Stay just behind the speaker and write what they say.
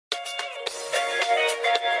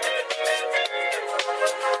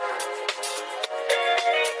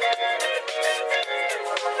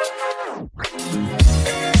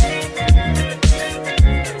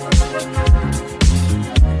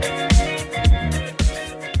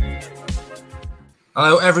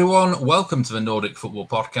Hello, everyone. Welcome to the Nordic Football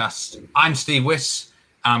Podcast. I'm Steve Wiss,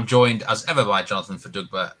 and I'm joined as ever by Jonathan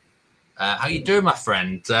Verdugba. How you doing, my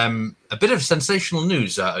friend? A bit of sensational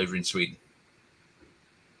news over in Sweden.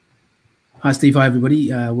 Hi, Steve. Hi,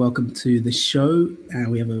 everybody. Welcome to the show.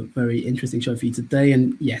 We have a very interesting show for you today.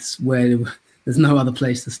 And yes, there's no other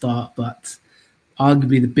place to start, but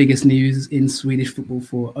arguably the biggest news in Swedish football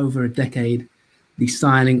for over a decade, the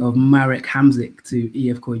signing of Marek Hamsik to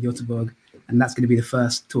IFK Göteborg. And that's going to be the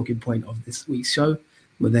first talking point of this week's show.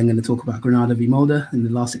 We're then going to talk about Granada v Molde in the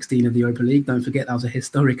last 16 of the Europa League. Don't forget, that was a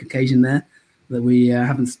historic occasion there that we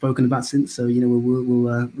haven't spoken about since. So,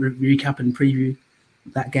 we'll recap and preview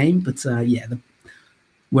that game. But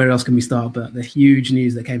where else can we start but the huge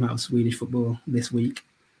news that came out of Swedish football this week,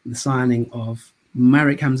 the signing of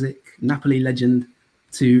Marek Hamsik, Napoli legend,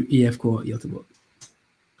 to IFK Göteborg.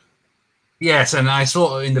 Yes, and I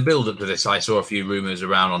saw in the build-up to this, I saw a few rumours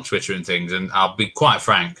around on Twitter and things, and I'll be quite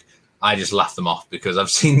frank, I just laughed them off because I've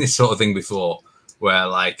seen this sort of thing before where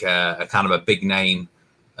like a kind of a big name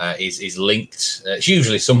is linked. It's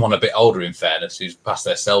usually someone a bit older, in fairness, who's past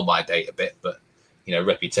their sell-by date a bit, but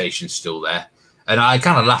reputation's still there. And I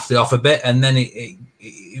kind of laughed it off a bit, and then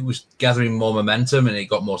it was gathering more momentum and it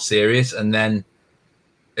got more serious. And then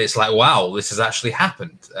it's like, wow, this has actually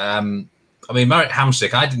happened. Marek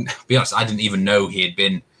Hamsik, I didn't even know he had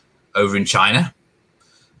been over in China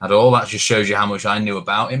at all. That just shows you how much I knew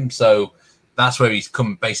about him. So that's where he's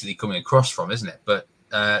coming across from, isn't it? But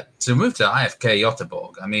to move to IFK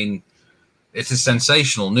Göteborg, it's a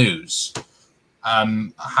sensational news.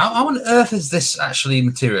 How on earth has this actually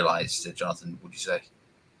materialized, Jonathan, would you say?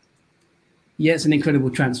 Yeah, it's an incredible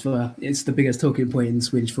transfer. It's the biggest talking point in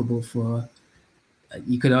Swedish football for,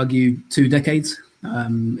 you could argue, 2 decades.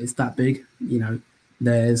 It's that big.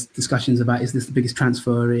 There's discussions about, is this the biggest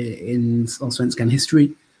transfer in Allsvenskan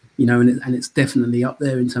history? And it's definitely up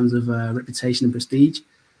there in terms of reputation and prestige.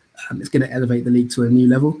 It's going to elevate the league to a new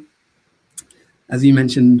level. As you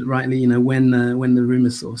mentioned rightly, when the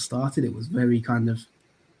rumors sort of started, it was very kind of,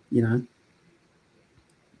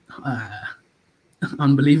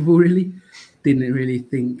 unbelievable, really. Didn't really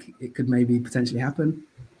think it could maybe potentially happen.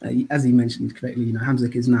 As you mentioned correctly,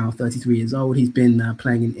 Hamsik is now 33 years old. He's been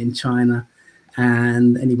playing in China,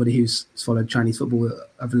 and anybody who's followed Chinese football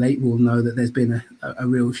of late will know that there's been a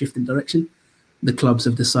real shift in direction. The clubs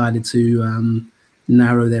have decided to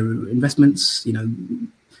narrow their investments.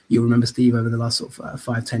 You'll remember, Steve, over the last sort of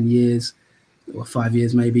 5-10 years, or 5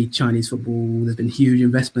 years maybe, Chinese football, there's been huge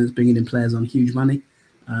investments bringing in players on huge money,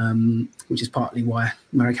 which is partly why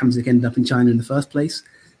Marek Hamsik ended up in China in the first place.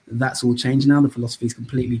 That's all changed now. The philosophy's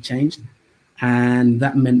completely changed. And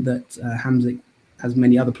that meant that Hamsik, as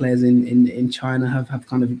many other players in China, have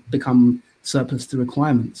kind of become surplus to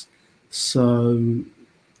requirements. So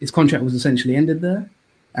his contract was essentially ended there.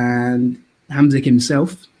 And Hamsik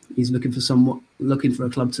himself, he's looking for a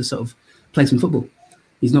club to sort of play some football.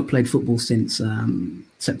 He's not played football since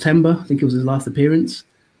September. I think it was his last appearance,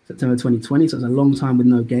 September 2020. So it's a long time with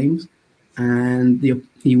no games. And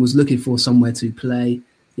he was looking for somewhere to play.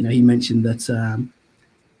 He mentioned that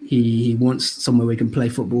he wants somewhere where he can play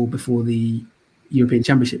football before the European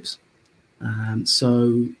Championships.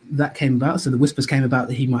 So that came about. So the whispers came about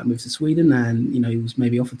that he might move to Sweden, and he was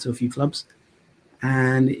maybe offered to a few clubs.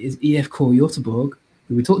 And is IFK Göteborg,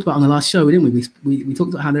 who we talked about on the last show, didn't we? We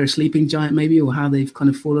talked about how they're a sleeping giant, maybe, or how they've kind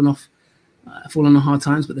of fallen on hard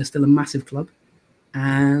times, but they're still a massive club,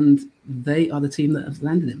 and they are the team that have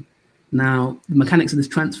landed him. Now, the mechanics of this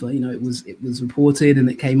transfer, it was reported and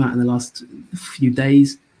it came out in the last few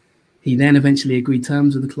days. He then eventually agreed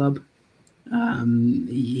terms with the club.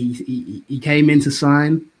 He came in to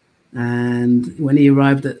sign, and when he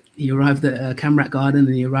arrived at Kamrat Garden,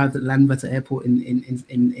 and he arrived at Landvetter Airport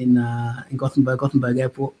in Gothenburg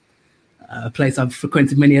Airport, a place I've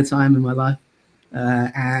frequented many a time in my life,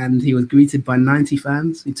 and he was greeted by 90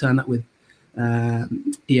 fans who turned up with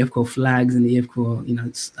IFK flags and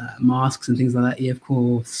IFK masks and things like that,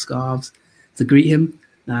 IFK scarves to greet him.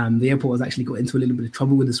 The airport has actually got into a little bit of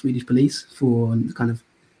trouble with the Swedish police for kind of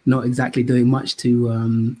not exactly doing much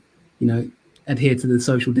to adhere to the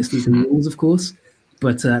social distancing rules, of course.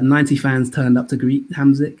 But 90 fans turned up to greet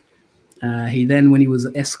Hamsik. He then, when he was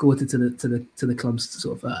escorted to the club's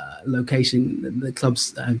sort of location, the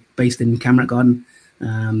club's based in Kamrat Garden,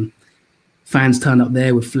 fans turned up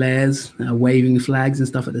there with flares, waving flags and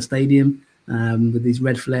stuff at the stadium with these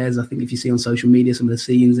red flares. I think if you see on social media some of the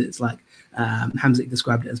scenes, it's like Hamsik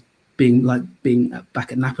described it as being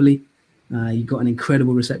back at Napoli. You got an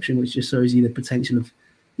incredible reception, which just shows you the potential of,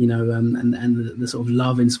 and the sort of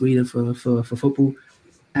love in Sweden for football.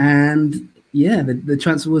 And yeah, the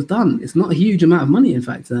transfer was done. It's not a huge amount of money. In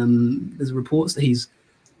fact, there's reports that he's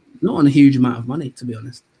not on a huge amount of money, to be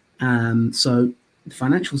honest. So the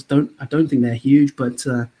financials I don't think they're huge, but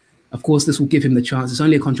of course this will give him the chance. It's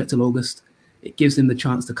only a contract till August. It gives him the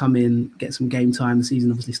chance to come in, get some game time. The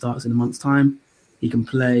season obviously starts in a month's time. He can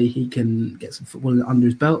play, he can get some football under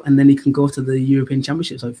his belt, and then he can go to the European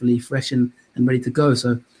Championships, hopefully fresh and ready to go.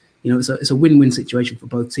 So, it's a win-win situation for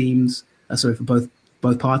both teams. For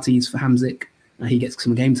both parties. For Hamsik, he gets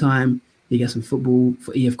some game time, he gets some football.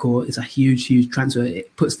 For EF it's a huge transfer.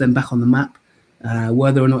 It puts them back on the map.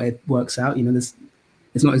 Whether or not it works out,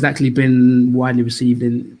 it's not exactly been widely received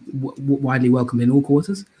and widely welcomed in all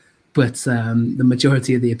quarters. But the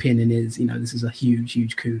majority of the opinion is, this is a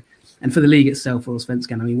huge coup. And for the league itself, for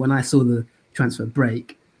Allsvenskan, I mean, when I saw the transfer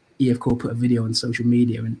break, EF put a video on social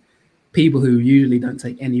media, and people who usually don't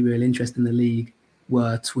take any real interest in the league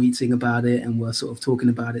were tweeting about it and were sort of talking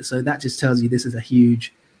about it. So that just tells you this is a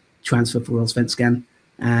huge transfer for Allsvenskan,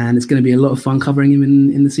 and it's going to be a lot of fun covering him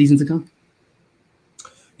in the season to come.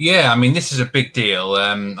 Yeah, I mean, this is a big deal.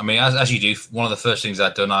 I mean, as you do, one of the first things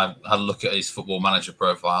I'd done, I had a look at his Football Manager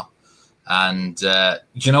profile. And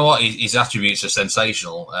you know what? His attributes are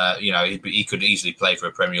sensational. He could easily play for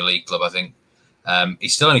a Premier League club, I think.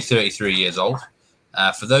 He's still only 33 years old.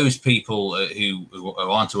 For those people who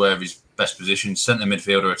aren't aware of his best position, centre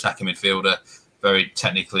midfielder, attacking midfielder, very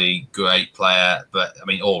technically great player, but, I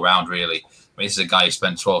mean, all round, really. I mean, this is a guy who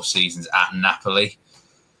spent 12 seasons at Napoli.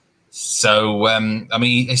 So, I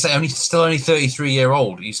mean, he's still only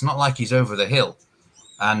 33-year-old. He's not like he's over the hill.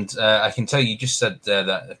 And I can tell you just said there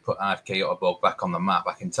that put IFK Göteborg back on the map.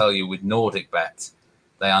 I can tell you with NordicBet,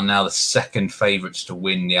 they are now the second favourites to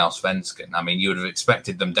win the Allsvenskan. I mean, you would have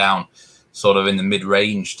expected them down sort of in the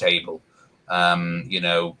mid-range table,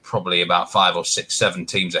 probably about 5 or 6, 7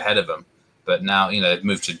 teams ahead of them. But now, they've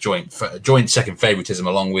moved to joint second favouritism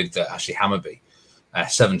along with Ashley Hammarby.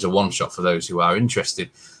 7-1 shot for those who are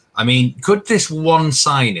interested. I mean, could this one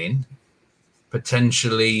signing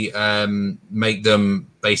potentially make them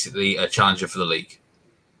basically a challenger for the league?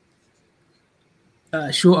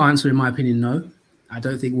 Short answer, in my opinion, no. I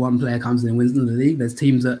don't think one player comes in and wins in the league. There's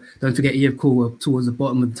teams that, don't forget, EF were towards the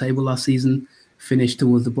bottom of the table last season, finished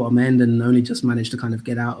towards the bottom end and only just managed to kind of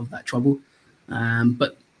get out of that trouble.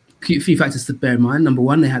 But a few factors to bear in mind. Number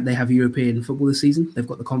one, they have European football this season. They've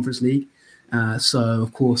got the Conference League. So,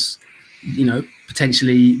 of course,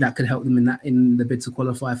 potentially that could help them in the bid to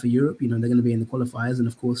qualify for Europe. They're going to be in the qualifiers, and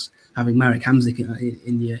of course, having Marek Hamsik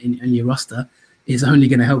in your roster is only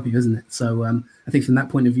going to help you, isn't it? So I think from that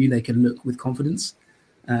point of view, they can look with confidence.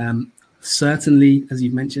 Certainly, as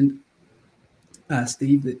you've mentioned,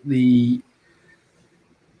 Steve, the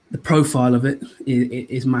profile of it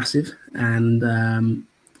is massive, and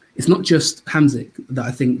it's not just Hamsik that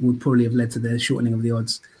I think would probably have led to the shortening of the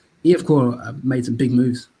odds. EF have made some big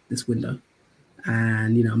moves this window,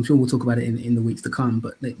 and I'm sure we'll talk about it in the weeks to come,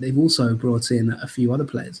 but they've also brought in a few other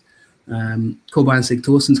players. Kolbeinn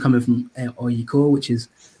Sigthorsson's coming from Oyikor, which is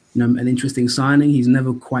an interesting signing. He's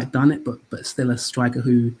never quite done it, but still a striker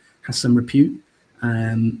who has some repute.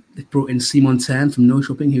 They've brought in Simon Tern from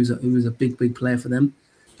Norrköping, who was a big player for them.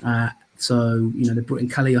 So they brought in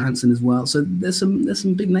Kalle Johansson as well. So there's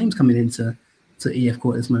some big names coming into EF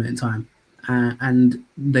at this moment in time. And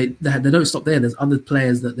they don't stop there. There's other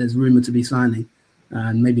players that there's rumoured to be signing,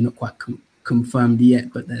 and maybe not quite confirmed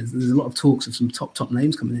yet, but there's a lot of talks of some top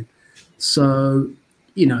names coming in. So,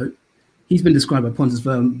 he's been described by Pontus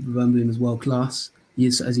Wernbloom as world class. He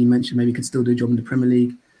is, as you mentioned, maybe could still do a job in the Premier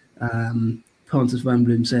League. Pontus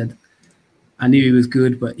Wernbloom said, "I knew he was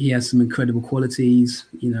good, but he has some incredible qualities,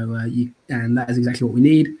 and that is exactly what we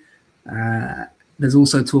need." There's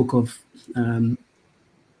also talk of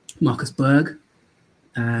Marcus Berg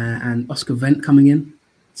and Oscar Wendt coming in.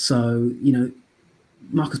 So,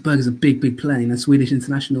 Marcus Berg is a big player, Swedish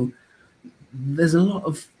international. There's a lot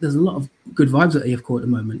of good vibes at EF at the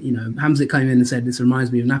moment. Hamsik came in and said, "This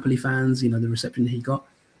reminds me of Napoli fans," the reception that he got.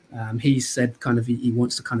 He said kind of he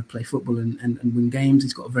wants to kind of play football and win games.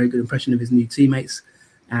 He's got a very good impression of his new teammates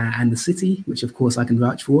and the city, which of course I can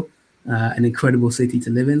vouch for. An incredible city to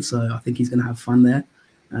live in. So I think he's going to have fun there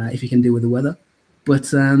if he can deal with the weather.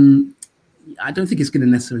 But I don't think it's going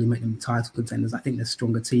to necessarily make them title contenders. I think there's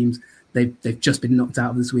stronger teams. They've just been knocked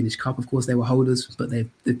out of the Swedish Cup. Of course, they were holders, but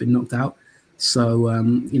they've been knocked out. So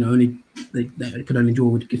they could only draw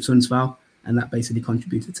with GIF Sundsvall, and that basically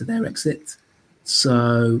contributed to their exit.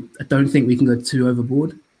 So I don't think we can go too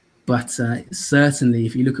overboard. But certainly,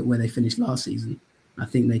 if you look at where they finished last season, I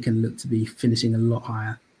think they can look to be finishing a lot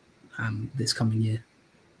higher this coming year.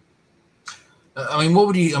 I mean, what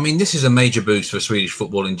would you? I mean, this is a major boost for Swedish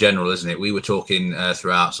football in general, isn't it? We were talking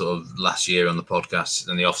throughout sort of last year on the podcast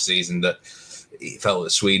and the off season that it felt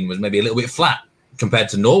that Sweden was maybe a little bit flat compared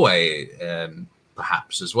to Norway,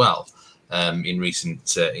 perhaps as well. In recent,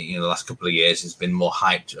 the last couple of years, it's been more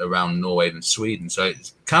hyped around Norway than Sweden. So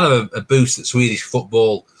it's kind of a boost that Swedish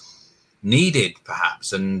football needed,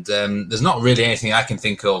 perhaps. And there's not really anything I can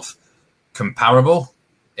think of comparable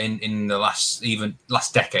in the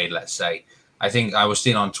last decade, let's say. I think I was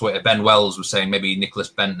seeing on Twitter, Ben Wells was saying maybe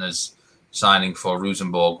Nicholas Bentner's signing for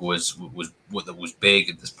Rosenborg was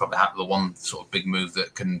big. There's probably the one sort of big move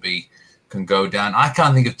that can go down. I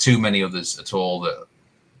can't think of too many others at all that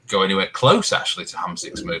go anywhere close actually to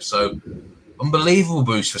Hamsik's move. So unbelievable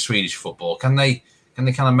boost for Swedish football. Can they kind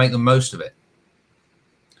of make the most of it?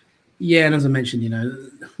 Yeah, and as I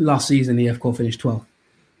mentioned, last season the FK finished 12th.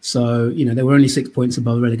 So, they were only 6 points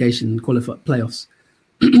above relegation qualified playoffs.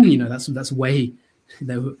 That's way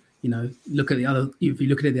they were, look at the other, if you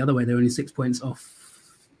look at it the other way, they're only 6 points off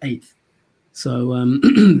 8th. So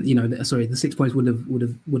the 6 points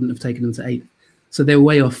wouldn't have taken them to 8th. So they're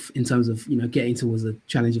way off in terms of getting towards the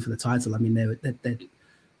challenger for the title. I mean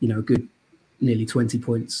they're good nearly 20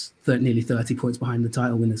 points, nearly 30 points behind the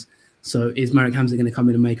title winners. So is Marek Hamsik going to come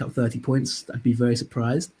in and make up 30 points? I'd be very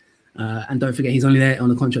surprised. And don't forget, he's only there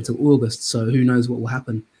on a contract till August, so who knows what will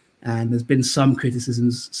happen. And there's been some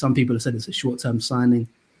criticisms. Some people have said it's a short-term signing.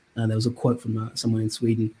 There was a quote from someone in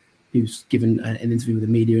Sweden who's given an interview with the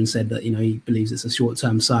media and said that he believes it's a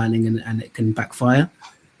short-term signing and it can backfire.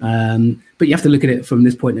 But you have to look at it from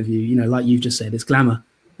this point of view. Like you've just said, it's glamour.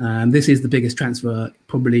 This is the biggest transfer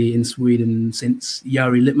probably in Sweden since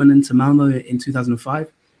Jari Litmanen to Malmö in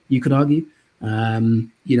 2005. You could argue,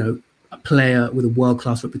 a player with a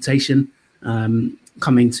world-class reputation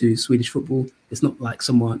coming to Swedish football. It's not like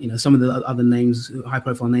someone, some of the other names,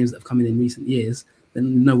 high-profile names that have come in recent years, they're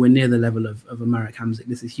nowhere near the level of a Marek Hamsik.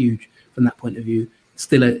 This is huge from that point of view.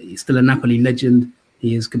 Still a Napoli legend.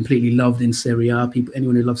 He is completely loved in Serie A.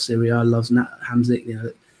 Anyone who loves Serie A loves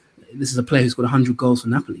Hamsik. This is a player who's got 100 goals for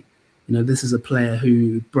Napoli. This is a player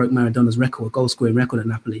who broke Maradona's record, goal-scoring record at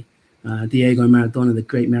Napoli. Diego Maradona, the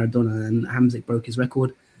great Maradona, and Hamsik broke his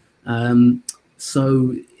record.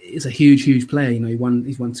 So it's a huge player.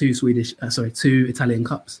 He's won two Italian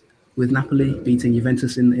cups with Napoli, beating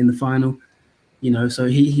Juventus in the final. So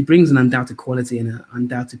he brings an undoubted quality and an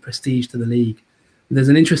undoubted prestige to the league. There's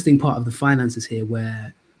an interesting part of the finances here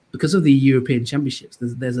where, because of the European Championships,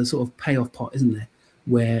 there's a sort of payoff pot, isn't there,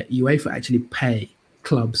 where UEFA actually pay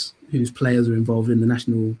clubs whose players are involved in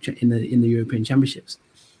the European Championships.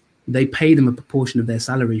 They pay them a proportion of their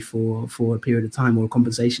salary for a period of time, or a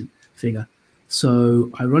compensation figure. So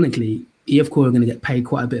ironically, EFK are going to get paid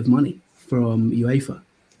quite a bit of money from UEFA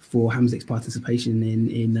for Hamsik's participation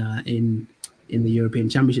in the European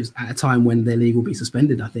Championships at a time when their league will be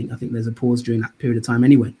suspended. I think there's a pause during that period of time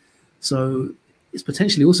anyway. So it's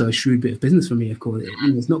potentially also a shrewd bit of business for EFK.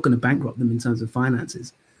 It's not going to bankrupt them in terms of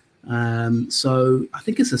finances. So I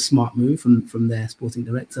think it's a smart move from their sporting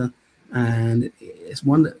director, and it's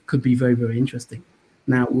one that could be very, very interesting.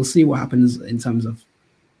 Now we'll see what happens in terms of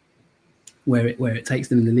where it takes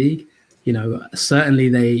them in the league. Certainly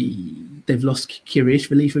they've lost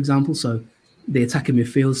Kirishvili, for example. So the attacking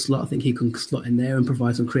midfield slot, I think he can slot in there and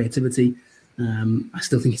provide some creativity. I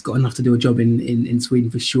still think he's got enough to do a job in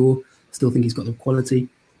Sweden for sure. Still think he's got the quality.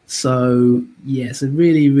 So yeah, it's a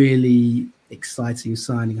really, really exciting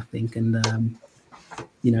signing, I think. And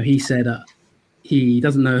he said he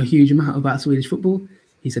doesn't know a huge amount about Swedish football.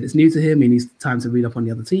 He said it's new to him. He needs time to read up on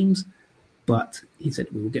the other teams. But he said,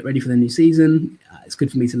 we will get ready for the new season. It's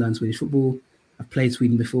good for me to learn Swedish football. I've played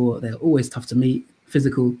Sweden before. They're always tough to meet,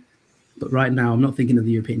 physical. But right now, I'm not thinking of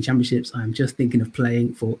the European Championships. I'm just thinking of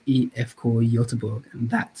playing for EFK Göteborg. And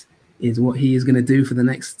that is what he is going to do for the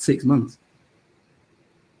next 6 months.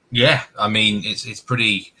 Yeah, I mean, it's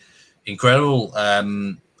pretty incredible.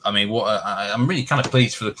 I'm really kind of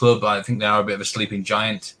pleased for the club. I think they are a bit of a sleeping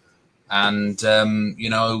giant. And, I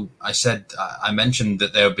mentioned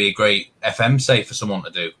that there would be a great FM save for someone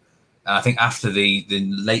to do. And I think after the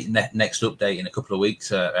late next update in a couple of weeks,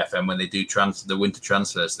 FM, when they do the winter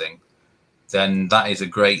transfers thing, then that is a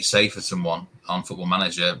great save for someone on Football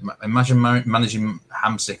Manager. Imagine managing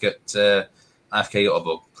Hamsik at AFK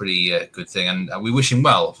Göteborg. Pretty good thing. And we wish him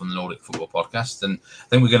well from the Nordic Football Podcast. And I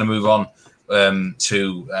think we're going to move on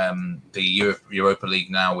to the Europa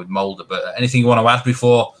League now with Molde. But anything you want to add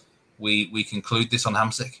before we conclude this on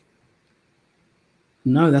Hamsik?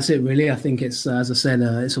 No, that's it really. I think it's, as I said,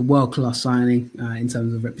 it's a world-class signing in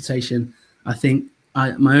terms of reputation. I think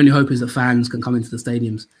my only hope is that fans can come into the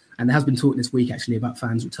stadiums And there has been talk this week actually about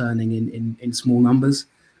fans returning in small numbers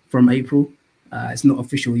from April. It's not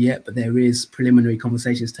official yet, but there is preliminary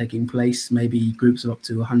conversations taking place, maybe groups of up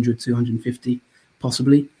to 100, 250,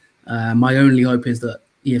 possibly. My only hope is that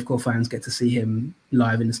EF fans get to see him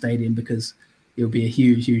live in the stadium, because it would be a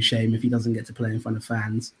huge, huge shame if he doesn't get to play in front of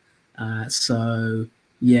fans. So,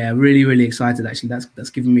 yeah, really, really excited, actually.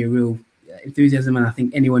 That's given me a real enthusiasm, and I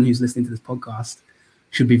think anyone who's listening to this podcast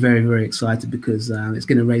should be very, very excited, because it's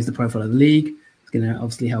going to raise the profile of the league. It's going to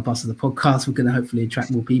obviously help us as a podcast. We're going to hopefully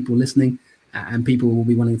attract more people listening, and people will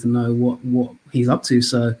be wanting to know what he's up to.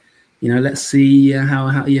 So, let's see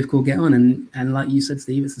how EF get on. And like you said,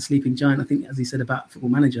 Steve, it's the sleeping giant. I think, as he said about Football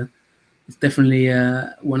Manager, it's definitely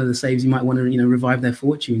one of the saves you might want to revive their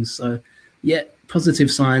fortunes. So, yeah,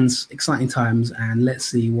 positive signs, exciting times, and let's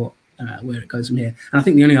see where it goes from here. And I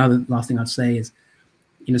think the only other last thing I'd say is,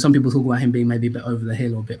 some people talk about him being maybe a bit over the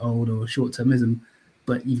hill or a bit old or short-termism,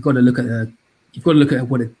 but you've got to look at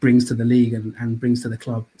what it brings to the league and brings to the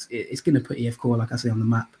club. It's going to put EF like I say, on the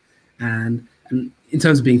map. And in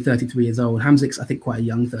terms of being 33 years old, Hamzik's, I think, quite a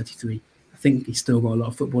young 33. I think he's still got a lot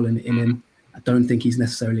of football in him. I don't think he's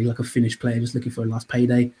necessarily like a finished player just looking for a last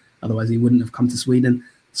payday. Otherwise, he wouldn't have come to Sweden.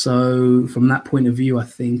 So from that point of view, I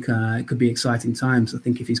think it could be exciting times. I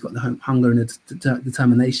think if he's got the hunger and the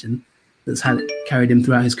determination that's carried him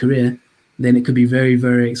throughout his career, then it could be very,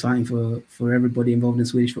 very exciting for everybody involved in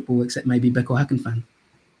Swedish football, except maybe Beko Häcken fan.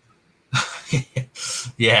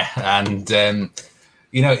 Yeah, and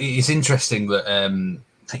it's interesting that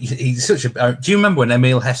he's such a. Do you remember when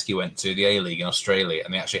Emil Heskey went to the A-League in Australia,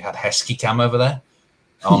 and they actually had Heskey Cam over there?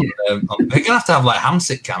 They're gonna have to have like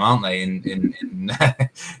Hamsik Cam, aren't they?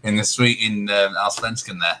 In the suite in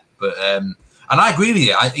Allsvenskan there, but. And I agree with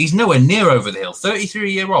you. He's nowhere near over the hill.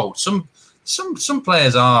 33-year-old. Some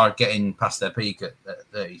players are getting past their peak at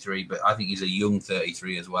 33, but I think he's a young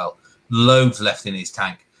 33 as well. Loads left in his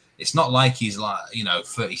tank. It's not like he's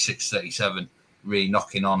 36, 37, really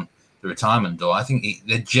knocking on the retirement door. I think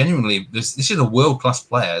they're genuinely. This is a world-class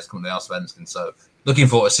player who's coming to Allsvenskan. So looking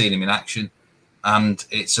forward to seeing him in action, and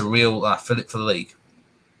it's a real fillip for the league.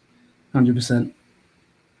 100%.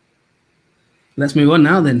 Let's move on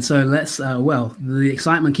now then. So the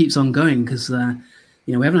excitement keeps on going, because,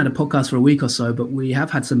 we haven't had a podcast for a week or so, but we have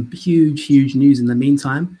had some huge, huge news in the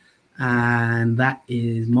meantime. And that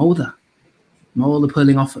is Molde. Molde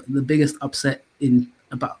pulling off the biggest upset in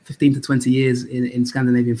about 15 to 20 years in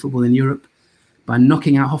Scandinavian football in Europe by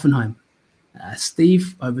knocking out Hoffenheim.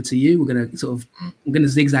 Steve, over to you. We're going to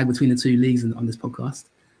zigzag between the two leagues on this podcast,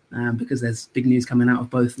 because there's big news coming out of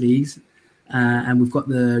both leagues. And we've got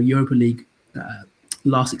the Europa League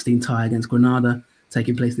last 16 tie against Granada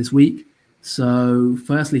taking place this week. So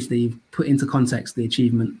firstly, Steve, put into context the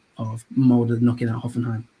achievement of Molde knocking out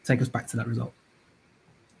Hoffenheim. Take us back to that result.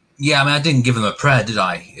 Yeah, I didn't give them a prayer, did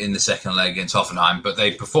I, in the second leg against Hoffenheim, but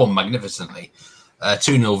they performed magnificently.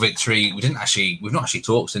 2-0 victory. We've not actually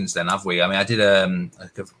talked since then, have we? I did a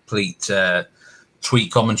complete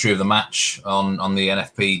tweet commentary of the match on the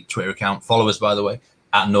NFP Twitter account. Follow us, by the way,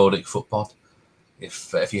 at Nordic Footpod,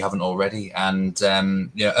 if you haven't already. And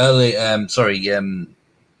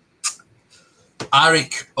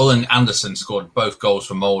Eirik Ullen Andersen scored both goals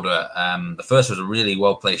for Molde. The first was a really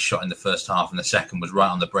well-placed shot in the first half, and the second was right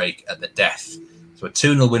on the break at the death. So a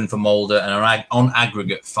 2-0 win for Molde, and on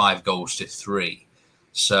aggregate 5-3.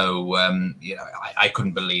 So I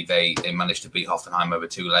couldn't believe they managed to beat Hoffenheim over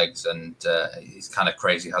two legs, and it's kind of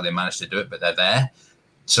crazy how they managed to do it, but they're there.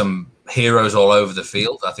 Some heroes all over the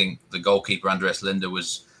field. I think the goalkeeper Andreas Linde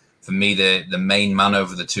was, for me, the main man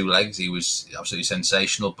over the two legs. He was absolutely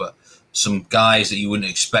sensational, but some guys that you wouldn't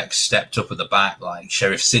expect stepped up at the back, like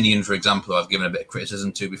Sheriff Sinian, for example, who I've given a bit of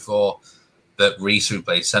criticism to before. Bert Rees, who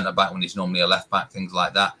plays centre back when he's normally a left back, things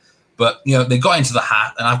like that. But they got into the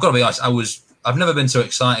hat, and I've got to be honest, I've never been so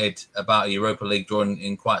excited about a Europa League draw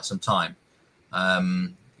in quite some time.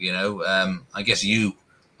 I guess you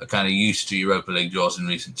are kind of used to Europa League draws in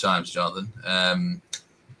recent times, Jonathan,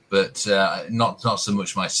 but not so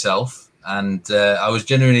much myself. And I was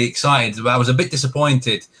genuinely excited, but I was a bit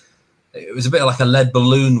disappointed. It was a bit like a lead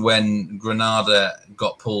balloon when Granada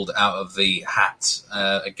got pulled out of the hat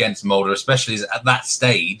against Molde, especially as at that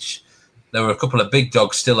stage there were a couple of big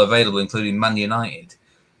dogs still available, including Man United.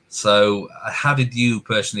 So how did you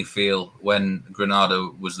personally feel when Granada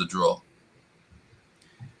was the draw?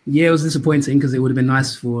 Yeah, it was disappointing because it would have been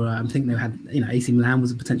nice for, I think they had, AC Milan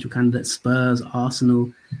was a potential candidate, Spurs,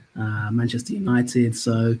 Arsenal, Manchester United.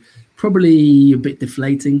 So probably a bit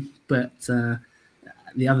deflating. But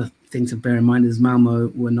the other thing to bear in mind is Malmo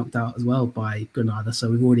were knocked out as well by Granada. So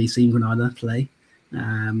we've already seen Granada play.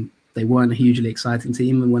 they weren't a hugely exciting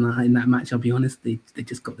team. And in that match, I'll be honest, they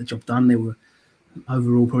just got the job done. They were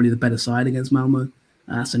overall probably the better side against Malmo.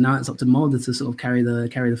 So now it's up to Molde to sort of carry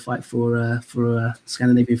the fight for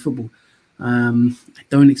Scandinavian football. I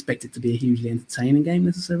don't expect it to be a hugely entertaining game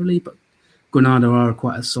necessarily, but Granada are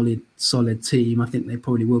quite a solid team. I think they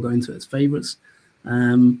probably will go into it as favourites.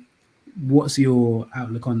 What's your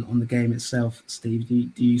outlook on the game itself, Steve?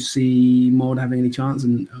 Do you see Molde having any chance?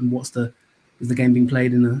 And is the game being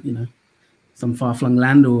played in some far-flung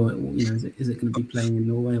land, or is it going to be playing in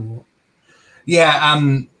Norway or what? Yeah,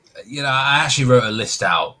 I actually wrote a list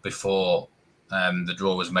out before the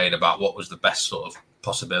draw was made about what was the best sort of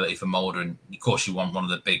possibility for Molde, and of course you want one of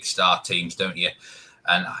the big star teams, don't you?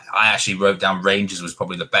 And I actually wrote down Rangers was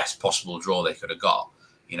probably the best possible draw they could have got.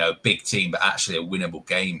 Big team, but actually a winnable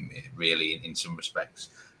game, really, in some respects.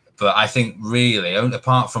 But I think really,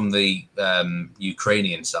 apart from the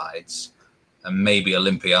Ukrainian sides and maybe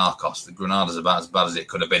Olympiacos, the Granada's about as bad as it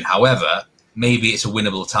could have been. However, maybe it's a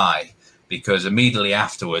winnable tie, because immediately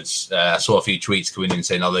afterwards, I saw a few tweets coming in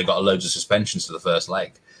saying, they've got loads of suspensions for the first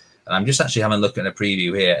leg. And I'm just actually having a look at a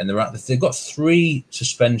preview here, and they've got 3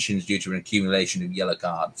 suspensions due to an accumulation of yellow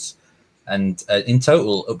cards. And in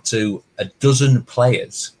total, up to a dozen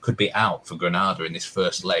players could be out for Granada in this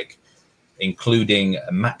first leg, including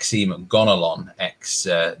Maxime Gonalon,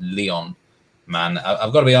 ex-Lyon man.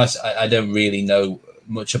 I've got to be honest, I don't really know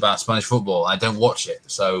much about Spanish football. I don't watch it.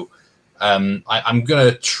 So I'm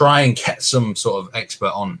going to try and get some sort of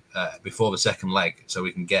expert on before the second leg so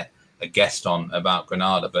we can get a guest on about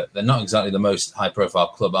Granada. But they're not exactly the most high-profile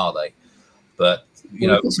club, are they? But they've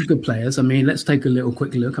got some good players. I mean, let's take a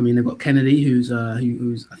quick look. I mean, they've got Kennedy, who's I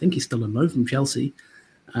think he's still on loan from Chelsea.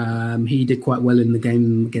 He did quite well in the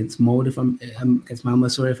game against Molde, against Malmo,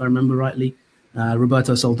 if I remember rightly.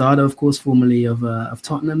 Roberto Soldado, of course, formerly of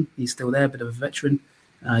Tottenham. He's still there, a bit of a veteran.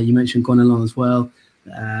 You mentioned Gonalon as well.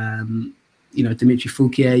 Dimitri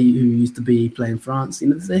Fouquier, who used to be playing France.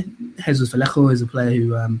 Jesus Vallejo is a player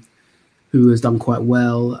who has done quite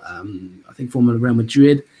well. I think former Real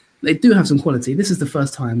Madrid. They do have some quality. This is the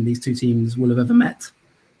first time these two teams will have ever met.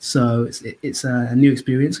 So it's a new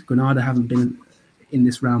experience. Granada haven't been in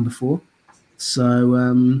this round before. So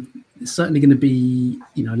it's certainly going to be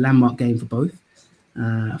a landmark game for both.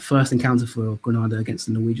 First encounter for Granada against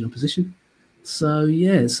the Norwegian opposition. So,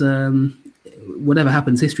 yeah, it's, whatever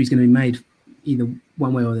happens, history is going to be made either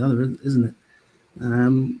one way or the other, isn't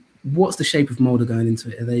it? What's the shape of Molde going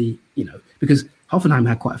into it? Are they, because Hoffenheim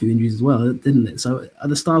had quite a few injuries as well, didn't it? So are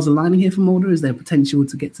the stars aligning here for Molde? Is there potential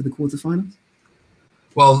to get to the quarterfinals?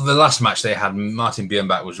 Well, the last match they had, Martin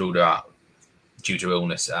Björnbach was ruled out due to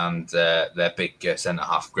illness, and their big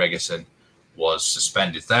centre-half, Gregerson, was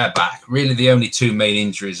suspended. They're back. Really, the only 2 main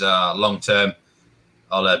injuries are long-term.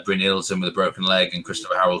 Ola Brynildsen with a broken leg, and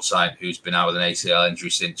Christopher Haraldsson, who's been out with an ACL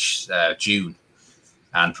injury since June.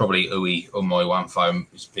 And probably Uwe Umoy-Wanfo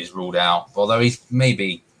is ruled out, although he's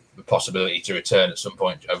maybe the possibility to return at some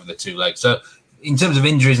point over the 2 legs. So in terms of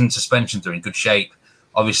injuries and suspensions, they're in good shape.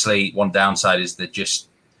 Obviously, one downside is they're just,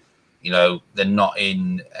 they're not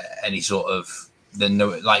in any sort of,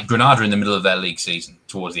 like Granada in the middle of their league season,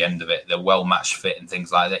 towards the end of it. They're well match fit and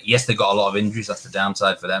things like that. Yes, they've got a lot of injuries. That's the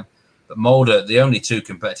downside for them. But Molde, the only 2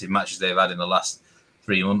 competitive matches they've had in the last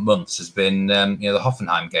 3 months has been, the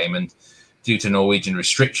Hoffenheim game. And due to Norwegian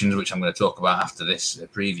restrictions, which I'm going to talk about after this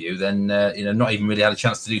preview, then, not even really had a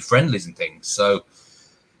chance to do friendlies and things. So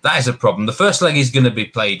that is a problem. The first leg is going to be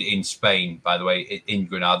played in Spain, by the way, in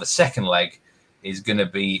Granada. The second leg is going to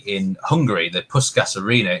be in Hungary, the Puskás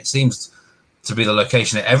Arena. It seems to be the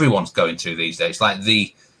location that everyone's going to these days, like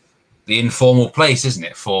the informal place, isn't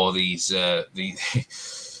it, for these...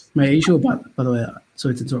 Mate, are you sure about, by the way,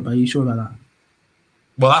 sorry to interrupt, but are you sure about that?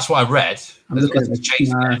 Well, that's what I read. I'm looking at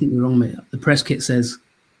I think you're wrong, mate. The press kit says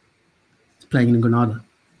it's playing in Granada.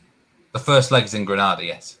 The first leg is in Granada,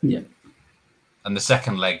 yes. Yeah. And the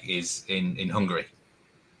second leg is in Hungary.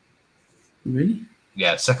 Really?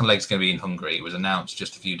 Yeah, the second leg is going to be in Hungary. It was announced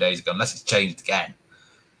just a few days ago, unless it's changed again,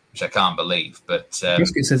 which I can't believe. But the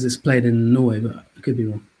press kit says it's played in Norway, but I could be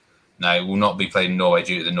wrong. No, it will not be played in Norway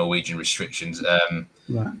due to the Norwegian restrictions.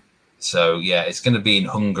 Right. So, yeah, it's going to be in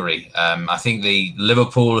Hungary. I think the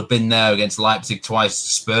Liverpool have been there against Leipzig twice.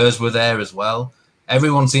 Spurs were there as well.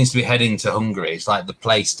 Everyone seems to be heading to Hungary. It's like the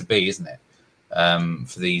place to be, isn't it,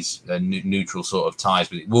 for these neutral sort of ties.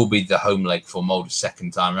 But it will be the home leg for Molde's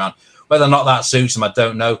second time around. Whether or not that suits them, I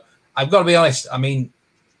don't know. I've got to be honest. I mean,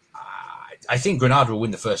 I think Granada will win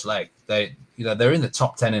the first leg. They're in the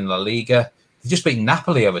top 10 in La Liga. They just beat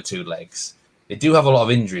Napoli over 2 legs. They do have a lot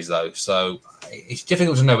of injuries, though, so it's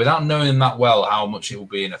difficult to know without knowing them that well how much it will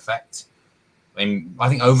be in effect. I mean, I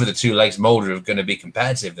think over the 2 legs, Molde are going to be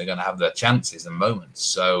competitive. They're going to have their chances and moments.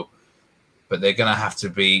 So, but they're going to have to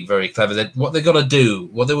be very clever. What they've got to do,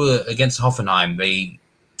 what they were against Hoffenheim,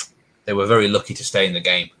 they were very lucky to stay in the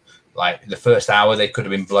game. Like the first hour, they could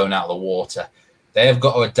have been blown out of the water. They have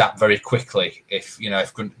got to adapt very quickly. If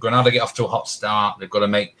Granada get off to a hot start, they've got to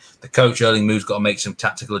make the coach Erling Moos got to make some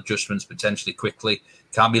tactical adjustments potentially quickly.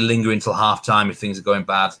 Can't be lingering till half time if things are going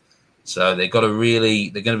bad. So they're going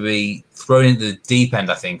to be thrown into the deep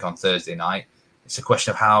end, I think, on Thursday night. It's a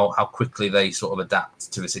question of how quickly they sort of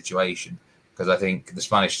adapt to the situation. Because I think the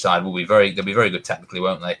Spanish side they'll be very good technically,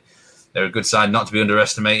 won't they? They're a good side, not to be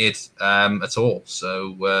underestimated at all.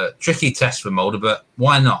 So tricky test for Molde, but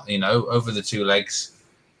why not? Over the 2 legs,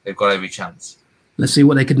 they've got every chance. Let's see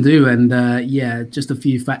what they can do. And just a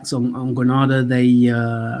few facts on Granada. They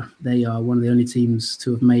are one of the only teams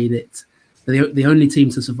to have made it. They're the only team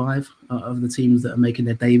to survive of the teams that are making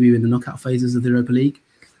their debut in the knockout phases of the Europa League.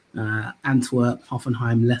 Antwerp,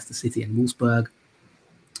 Hoffenheim, Leicester City, and Wolfsburg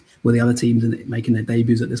were the other teams making their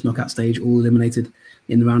debuts at this knockout stage, all eliminated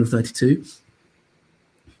in the round of 32.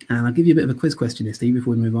 And I'll give you a bit of a quiz question here, Steve,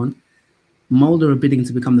 before we move on. Molde are bidding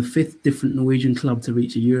to become the 5th different Norwegian club to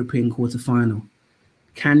reach a European quarter-final.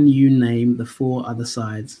 Can you name the 4 other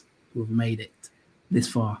sides who have made it this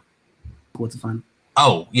far, quarter-final?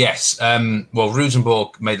 Oh, yes. Well,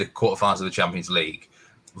 Rosenborg made the quarterfinals of the Champions League.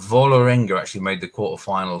 Vålerenga actually made the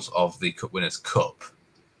quarterfinals of the Cup Winners' Cup.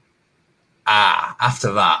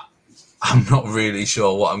 After that, I'm not really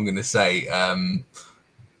sure what I'm going to say.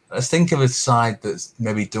 Let's think of a side that's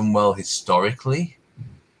maybe done well historically.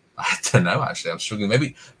 I don't know, actually. I'm struggling.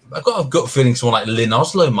 Maybe I've got a gut feeling someone like Lyn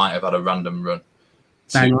Oslo might have had a random run.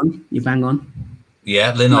 Bang on. You bang on. Yeah,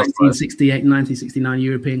 Lyn Oslo. 1968, 1969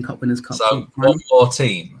 European Cup Winners' Cup. So one more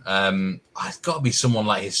team. It's got to be someone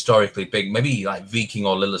like historically big. Maybe like Viking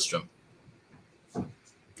or Lillestrøm.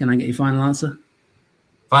 Can I get your final answer?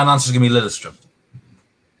 Final answer is going to be Lillestrøm.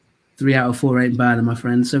 3 out of 4 ain't bad, my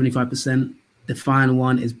friend. 75%. The final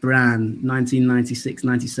one is Brann,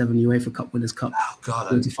 1996-97 UEFA Cup Winners' Cup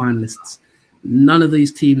quarter-finalists. None of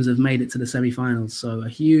these teams have made it to the semi-finals, so a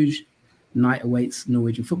huge night awaits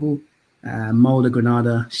Norwegian football. Molde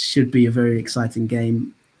Granada should be a very exciting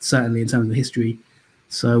game, certainly in terms of history.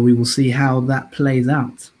 So we will see how that plays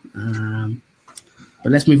out.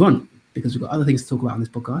 But let's move on, because we've got other things to talk about on this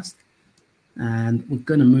podcast. And we're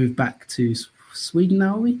going to move back to Sweden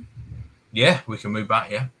now, are we? Yeah, we can move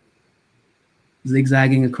back, yeah.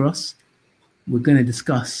 Zigzagging across. We're going to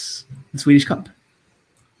discuss the Swedish Cup.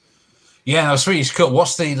 Yeah, the Swedish Cup.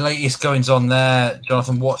 What's the latest goings on there,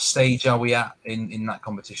 Jonathan? What stage are we at in that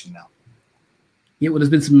competition now? Yeah, well, there's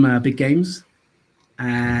been some big games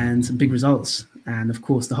and some big results. And, of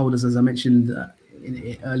course, the holders, as I mentioned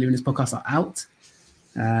earlier in this podcast, are out.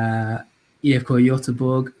 IFK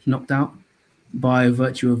Göteborg knocked out by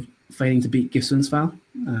virtue of failing to beat GIF Sundsvall.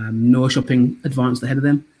 Norrköping advanced ahead of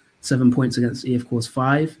them, 7 points against IFK's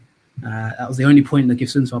 5. That was the only point that GIF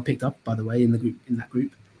Sundsvall picked up, by the way, in that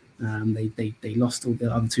group. They lost all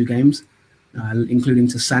the other 2 games, including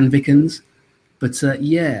to Sandvikens. But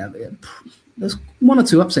there's 1 or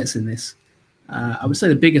 2 upsets in this. I would say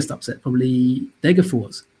the biggest upset probably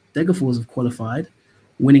Degerfors. Degerfors have qualified,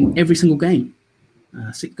 winning every single game.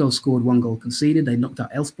 6 goals scored, 1 goal conceded. They knocked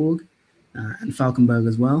out Elfsborg and Falkenberg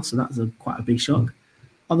as well, so that's quite a big shock.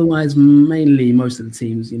 Otherwise, mainly most of the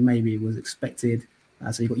teams maybe was expected.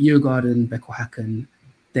 So you've got Djurgården, BK Häcken,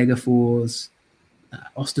 Degerfors,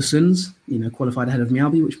 Ostersunds, qualified ahead of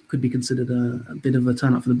Mjällby, which could be considered a bit of a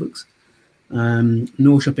turn up for the books.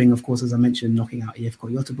 Norrköping, of course, as I mentioned, knocking out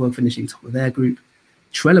IFK Göteborg, finishing top of their group.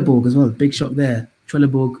 Trelleborg as well, big shock there.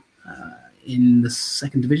 Trelleborg in the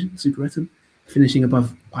 2nd division, Superettan, finishing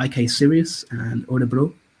above IK Sirius and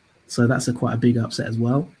Örebro. So that's quite a big upset as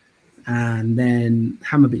well. And then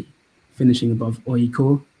Hammarby finishing above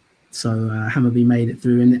OIK. So Hammarby made it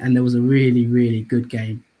through. And there was a really, really good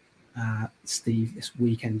game, Steve, this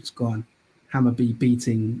weekend just gone. Hammarby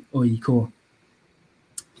beating OIK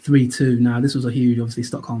 3-2. Now, this was a huge, obviously,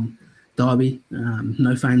 Stockholm derby.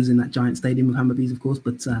 No fans in that giant stadium with Hammarby's, of course,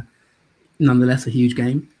 but nonetheless, a huge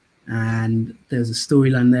game. And there's a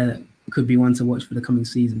storyline there that could be one to watch for the coming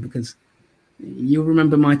season, because you'll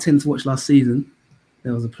remember my 10 to watch last season.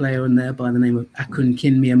 There was a player in there by the name of Akun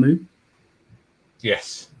Kinmiamu.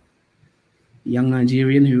 Yes. A young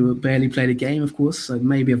Nigerian who barely played a game, of course, so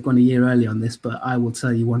maybe I've gone a year early on this, but I will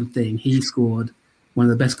tell you one thing. He scored one of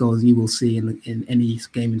the best goals you will see in any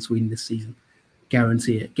game in Sweden this season.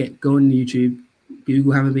 Guarantee it. Go on YouTube,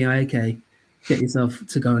 Google Hammarby IAK, get yourself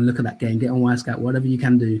to go and look at that game, get on Wirescout, whatever you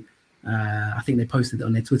can do. I think they posted it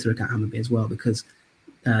on their Twitter account, Hammarby, as well, because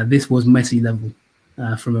this was Messi level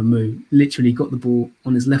from a move. Literally got the ball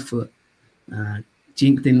on his left foot,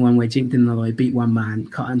 jinked in one way, jinked in another way, beat one man,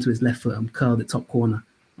 cut into his left foot and curled it top corner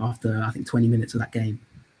after, I think, 20 minutes of that game.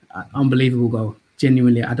 Unbelievable goal.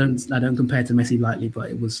 Genuinely, I don't compare to Messi lightly, but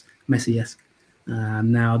it was Messi-esque.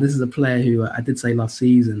 Now, this is a player who I did say last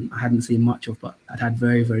season I hadn't seen much of, but I'd had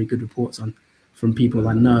very, very good reports on from people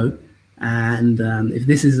I know. And if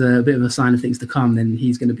this is a bit of a sign of things to come, then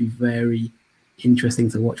he's going to be very interesting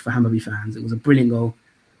to watch for Hammarby fans. It was a brilliant goal.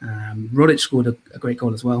 Rodic scored a great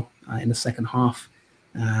goal as well in the second half.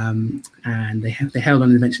 And they held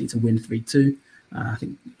on eventually to win 3-2. I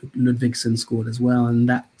think Ludvigsson scored as well. And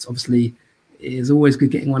that obviously is always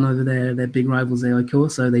good getting one over their big rivals,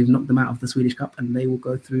 AIK. So they've knocked them out of the Swedish Cup and they will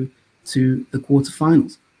go through to the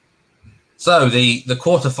quarterfinals. So the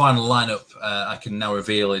quarter-final lineup, I can now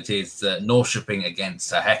reveal it is Norrköping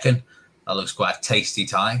against Häcken. That looks quite a tasty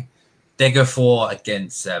tie. Degerfors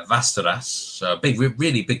against Västerås. So a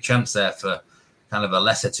really big chance there for kind of a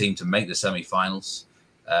lesser team to make the semi-finals.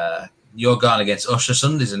 Djurgården against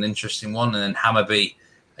Östersund is an interesting one. And then Hammarby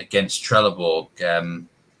against Trelleborg.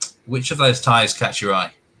 Which of those ties catch your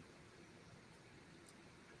eye?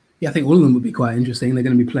 Yeah, I think all of them would be quite interesting. They're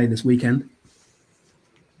going to be played this weekend.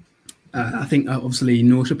 I think obviously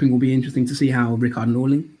Norrköping will be interesting to see how Rickard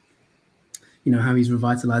Norling, how he's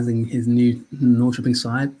revitalizing his new Norrköping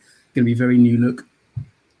side. Going to be a very new look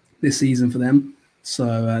this season for them.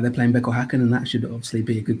 So they're playing Beko Häcken, and that should obviously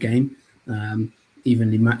be a good game,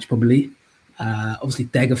 evenly matched probably. Obviously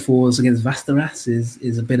Degerfors against Västerås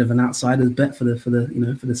is a bit of an outsider's bet for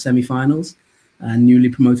the semi-finals. Newly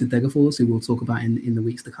promoted Degerfors, who we'll talk about in the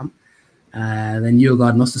weeks to come. Then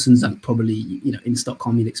Djurgården Östersund, probably, in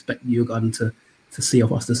Stockholm, you'd expect Djurgården to see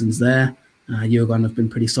off Östersund there. Djurgården have been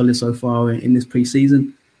pretty solid so far in this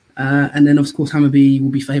pre-season. And then, of course, Hammarby will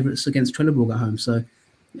be favourites against Trelleborg at home. So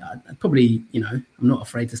probably, I'm not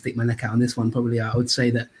afraid to stick my neck out on this one. Probably I would say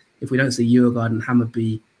that if we don't see Djurgården,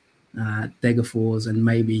 Hammarby, Degerfors and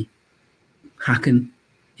maybe Häcken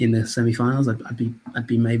in the semi-finals, I'd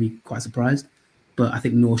be maybe quite surprised. But I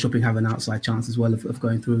think Norrköping have an outside chance as well of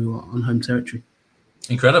going through on home territory.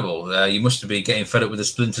 Incredible. You must be getting fed up with the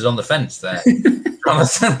splinters on the fence there.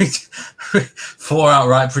 4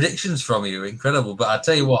 outright predictions from you. Incredible. But I'll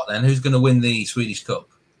tell you what then, who's going to win the Swedish Cup?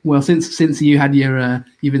 Well, since you had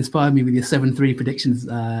you've inspired me with your 7-3 predictions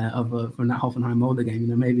from that Hoffenheim Molde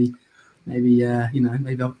game, maybe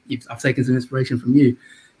I've taken some inspiration from you.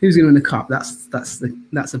 Who's going to win the cup?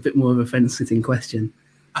 That's a bit more of a fence-sitting question.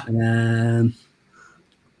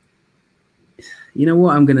 You know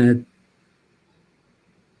what? I'm gonna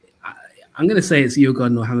say it's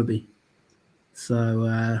Djurgården or Hammarby.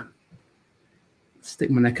 So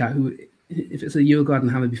stick my neck out. If it's a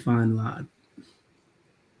Djurgården Hammarby final, I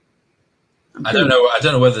don't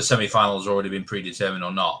know whether the semi-finals have already been predetermined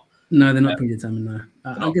or not. No, they're not predetermined. No,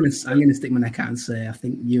 I'm gonna stick my neck out and say I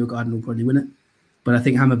think Djurgården will probably win it, but I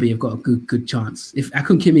think Hammarby have got a good chance. If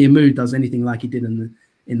Akun Kimi Ahmad does anything like he did in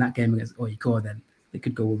that game against AIK, then they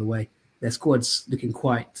could go all the way. Their squad's looking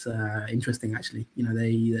quite interesting, actually.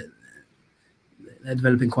 They're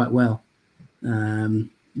developing quite well.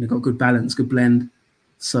 Got good balance, good blend.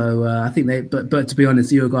 So I think but to be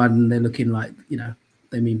honest, Djurgården, they're looking like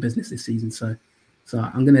they mean business this season. So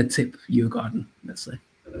I'm going to tip Djurgården, let's say.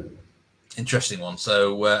 Interesting one.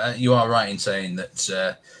 So you are right in saying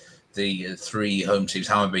that the three home teams,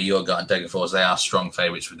 Hammarby, Djurgården, and Degerfors, they are strong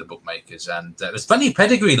favourites with the bookmakers, and there's plenty of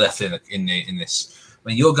pedigree left in this. I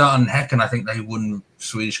mean, Djurgården and Häcken, I think they won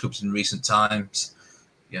Swedish Cups in recent times,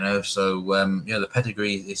 so the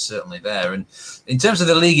pedigree is certainly there. And in terms of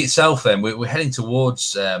the league itself, then, we're heading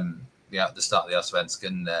towards the start of the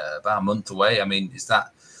Allsvenskan, about a month away. I mean, is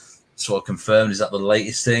that sort of confirmed? Is that the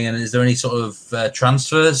latest thing? And is there any sort of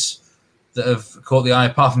transfers that have caught the eye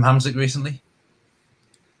apart from Hamsik recently?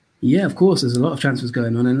 Yeah, of course. There's a lot of transfers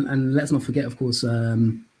going on. And let's not forget, of course,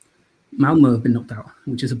 Malmö have been knocked out,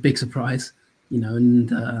 which is a big surprise. And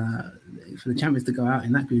for the champions to go out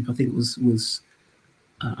in that group, I think was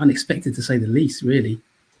unexpected to say the least, really.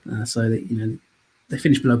 So that they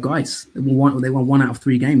finished below Gais. They won 1 out of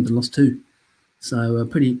 3 games and lost 2. So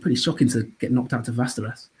pretty shocking to get knocked out to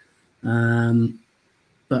Västerås.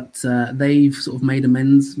 But they've sort of made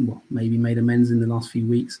amends. Well, maybe made amends in the last few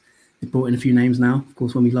weeks. They've brought in a few names now. Of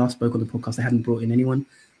course, when we last spoke on the podcast, they hadn't brought in anyone.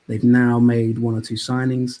 They've now made 1 or 2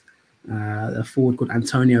 signings. A forward called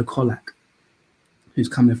Antonio Kolak, who's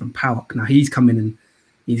coming from PAOK. Now he's coming and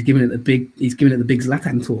he's giving it the big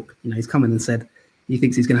Zlatan talk. He's come in and said he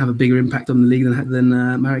thinks he's going to have a bigger impact on the league than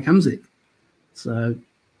Marek Hamsik. So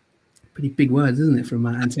pretty big words, isn't it, from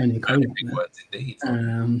Antonio Kolak? Big words indeed.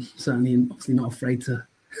 Certainly, obviously not afraid to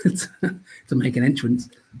to make an entrance.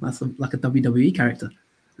 That's like a WWE character.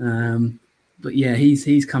 But yeah,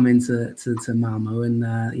 he's come into to Malmo, and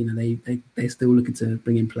they're still looking to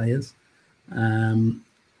bring in players.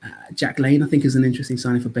 Jack Lane, I think, is an interesting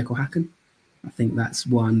signing for Beko Hacken. I think that's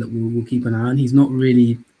one that we'll keep an eye on. He's not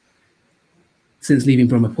really, since leaving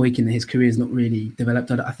Broma Poikin, his career has not really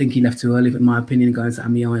developed. I think he left too early, in my opinion, going to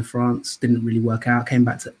Amiens in France. Didn't really work out. Came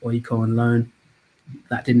back to Oiko on loan.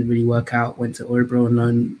 That didn't really work out. Went to Örebro on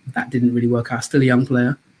loan. That didn't really work out. Still a young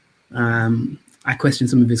player. I question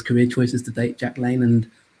some of his career choices to date, Jack Lane, and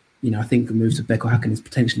I think the move to Beko Hacken is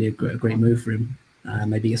potentially a great move for him.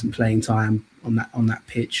 Maybe get some playing time on that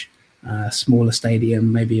pitch, smaller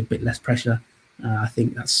stadium, maybe a bit less pressure. I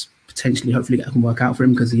think that's potentially, hopefully, that can work out for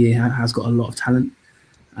him because he has got a lot of talent.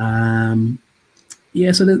 So I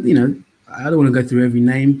don't want to go through every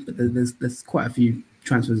name, but there's quite a few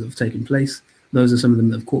transfers that have taken place. Those are some of them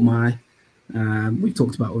that have caught my eye. We've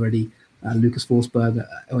talked about already. Lucas Forsberg,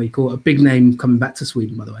 a big name coming back to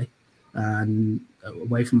Sweden, by the way,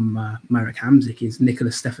 away from Marek Hamsik, is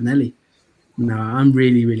Nicolas Stefanelli. Now, I'm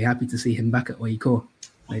really, really happy to see him back at Oiko.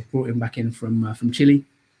 They brought him back in from Chile.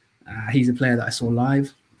 He's a player that I saw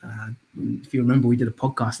live. If you remember, we did a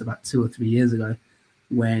podcast about 2 or 3 years ago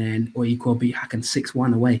when Oiko beat Hacken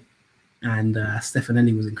 6-1 away, and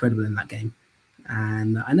Stefanelli was incredible in that game.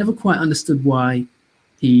 And I never quite understood why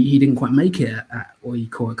he didn't quite make it at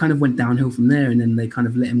Oiko. It kind of went downhill from there, and then they kind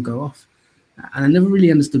of let him go off. And I never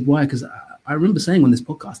really understood why, because I remember saying on this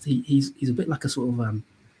podcast, he's a bit like a sort of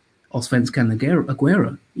Allsvenskan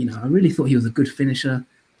Aguero. I really thought he was a good finisher,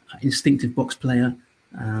 instinctive box player.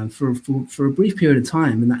 For a brief period of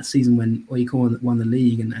time in that season when Oiko won the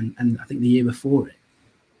league, and I think the year before it,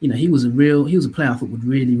 he was a player I thought would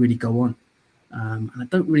really, really go on. And I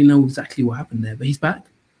don't really know exactly what happened there, but he's back.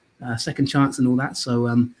 Second chance and all that. So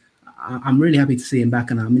I'm really happy to see him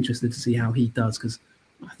back, and I'm interested to see how he does because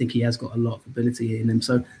I think he has got a lot of ability in him.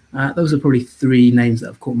 So those are probably 3 names that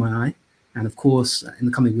have caught my eye. And of course, in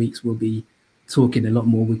the coming weeks, we'll be talking a lot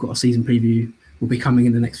more. We've got a season preview will be coming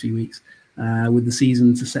in the next few weeks with the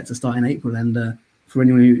season set to start in April. And for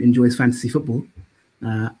anyone who enjoys fantasy football,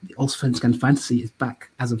 the Allsvenskan Fantasy is back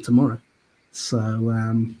as of tomorrow.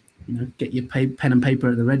 So, get your pen and paper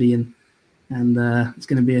at the ready, and it's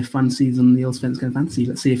going to be a fun season, the Allsvenskan Fantasy.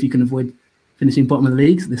 Let's see if you can avoid finishing bottom of the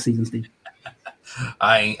leagues this season, Steve.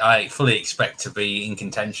 I fully expect to be in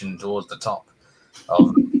contention towards the top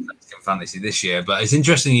of Fantasy this year. But it's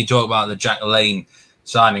interesting you talk about the Jack Lane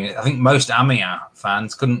signing. I think most Amiens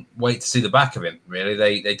fans couldn't wait to see the back of him,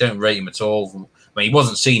 really. They don't rate him at all. I mean, he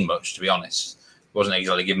wasn't seen much, to be honest. He wasn't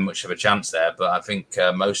exactly given much of a chance there, but I think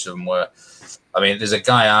most of them were. I mean, there's a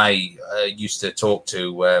guy I used to talk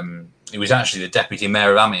to. He was actually the deputy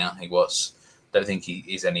mayor of Amiens. He was. Don't think he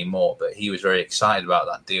is anymore, but he was very excited about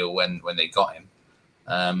that deal when they got him.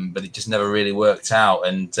 But it just never really worked out.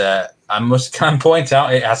 And I must kind of point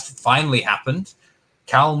out, it has finally happened.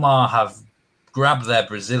 Kalmar have grabbed their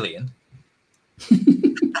Brazilian.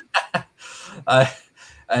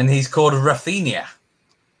 And he's called Rafinha.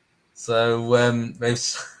 So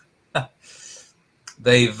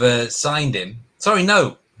they've signed him. Sorry,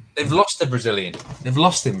 no. They've lost the Brazilian. They've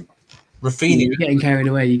lost him. Rafinha. You're getting carried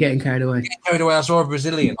away. I saw a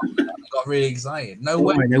Brazilian. I got really excited. No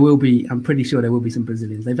way. There will be. I'm pretty sure there will be some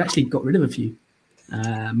Brazilians. They've actually got rid of a few.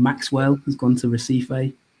 Maxwell has gone to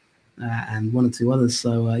Recife, and 1 or 2 others.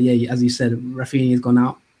 So as you said, Rafinha has gone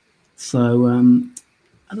out. So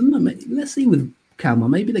I don't know. Let's see with Kalmar.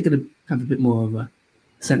 Maybe they're going to have a bit more of a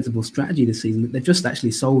sensible strategy this season. They've just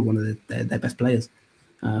actually sold one of their best players,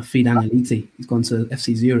 Fidan Eliti. He's gone to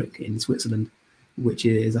FC Zurich in Switzerland, which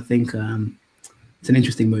is, I think, it's an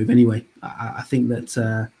interesting move. Anyway, I think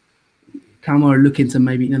that Kalmar are looking to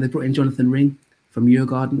maybe, they brought in Jonathan Ring from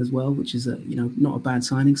Djurgården as well, which is not a bad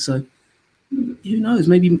signing. So who knows?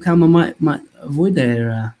 Maybe Kalmar might avoid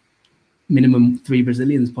their minimum 3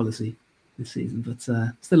 Brazilians policy this season, but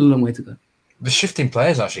still a long way to go. The shifting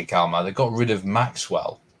players, actually, Kalmar. They got rid of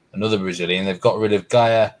Maxwell, another Brazilian. They've got rid of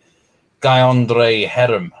Guy Andre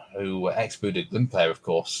Herm, who ex-Bodø/Glimt player, of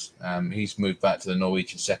course. He's moved back to the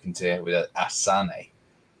Norwegian second tier with Asane.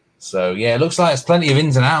 So, it looks like there's plenty of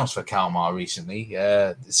ins and outs for Kalmar recently.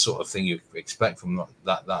 This sort of thing you expect from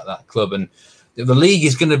that club. And the league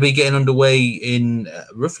is going to be getting underway in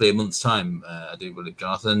roughly a month's time, I do believe,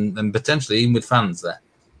 Jonathan, and potentially even with fans there.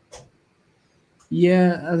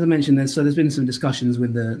 Yeah, as I mentioned, there's been some discussions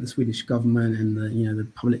with the Swedish government and the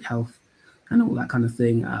public health and all that kind of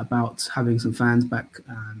thing about having some fans back.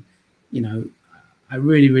 I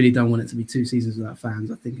really, really don't want it to be 2 seasons without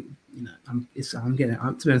fans. I think I'm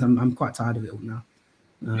quite tired of it all now.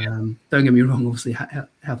 Don't get me wrong, obviously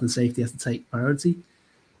health and safety has to take priority,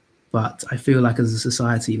 but I feel like as a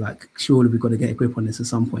society, like surely we've got to get a grip on this at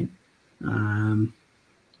some point.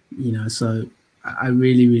 So I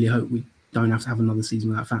really, really hope we don't have to have another season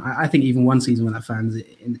without fans. I think even one season without fans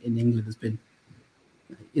in England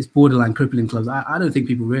it's borderline crippling clubs. I don't think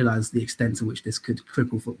people realise the extent to which this could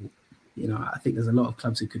cripple football. I think there's a lot of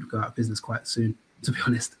clubs who could go out of business quite soon, to be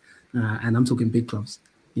honest. And I'm talking big clubs,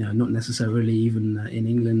 not necessarily even in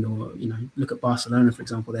England or, look at Barcelona, for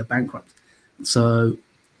example, they're bankrupt. So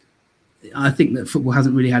I think that football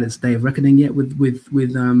hasn't really had its day of reckoning yet with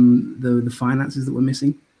the finances that we're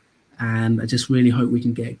missing. And I just really hope we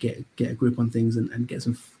can get a grip on things and get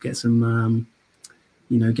some fans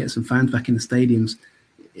back in the stadiums.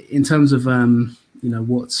 In terms of,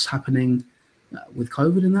 what's happening with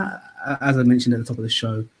COVID and that, as I mentioned at the top of the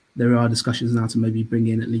show, there are discussions now to maybe bring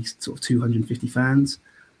in at least sort of 250 fans.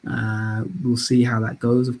 We'll see how that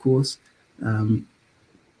goes, of course.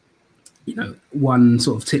 One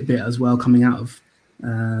sort of tidbit as well coming out of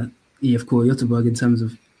IFK Göteborg in terms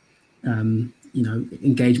of,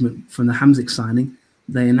 engagement from the Hamsik signing.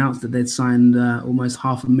 They announced that they'd signed almost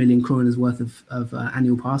 500,000 kroners worth of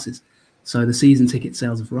annual passes. So the season ticket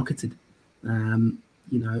sales have rocketed. There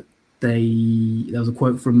was a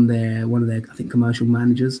quote from one of their, I think, commercial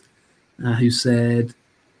managers who said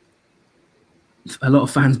a lot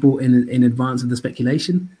of fans bought in advance of the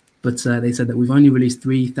speculation, but they said that we've only released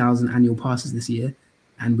 3,000 annual passes this year,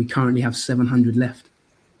 and we currently have 700 left.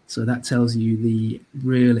 So that tells you the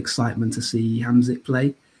real excitement to see Hamsik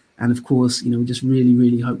play. And of course, we just really,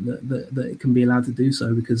 really hope that it can be allowed to do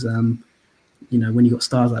so because, when you've got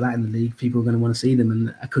stars like that in the league, people are going to want to see them.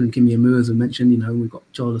 And Akun Kimi-Amu, as I mentioned, we've got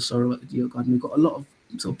Joel Osoro at the Djurgården. We've got a lot of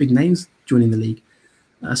sort of big names joining the league.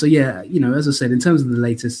 As I said, in terms of the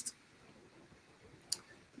latest,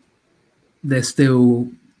 there's still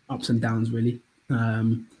ups and downs, really.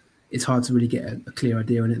 It's hard to really get a clear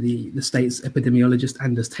idea on it. The state's epidemiologist,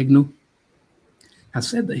 Anders Tegnell, has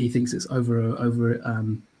said that he thinks it's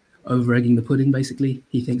over-egging the pudding, basically.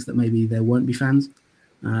 He thinks that maybe there won't be fans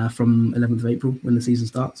from 11th of April when the season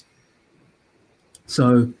starts.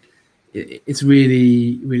 So it's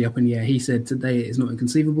really, really up in the air. He said today it is not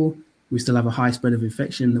inconceivable. We still have a high spread of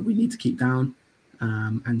infection that we need to keep down.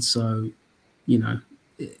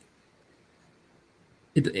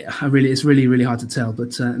 It's really, really hard to tell,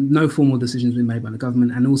 but no formal decisions been made by the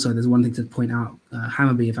government. And also, there's one thing to point out: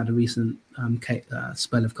 Hammarby have had a recent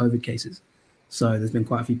spell of COVID cases, so there's been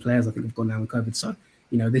quite a few players I think have gone down with COVID. So,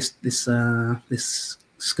 this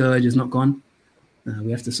scourge is not gone.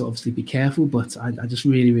 We have to sort of obviously be careful, but I just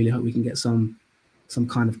really, really hope we can get some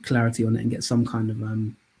kind of clarity on it and get some kind of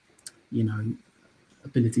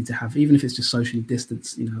ability to have, even if it's just socially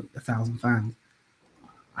distanced, 1,000 fans.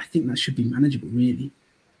 I think that should be manageable, really.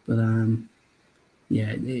 But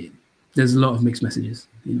there's a lot of mixed messages,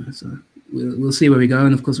 So we'll see where we go,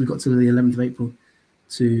 and of course we've got to the 11th of April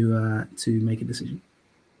to make a decision.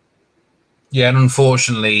 Yeah, and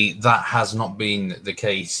unfortunately, that has not been the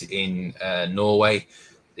case in Norway.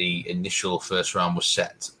 The initial first round was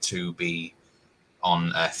set to be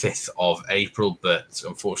on 5th of April, but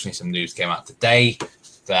unfortunately, some news came out today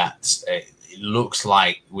that it looks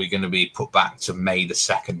like we're going to be put back to May the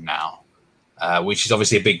 2nd now, which is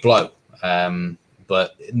obviously a big blow,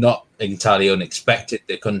 but not entirely unexpected.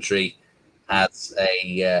 The country has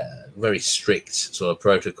a very strict sort of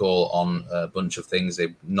protocol on a bunch of things.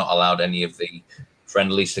 They've not allowed any of the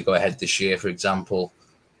friendlies to go ahead this year, for example.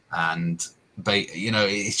 And,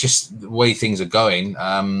 it's just the way things are going.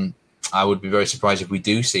 I would be very surprised if we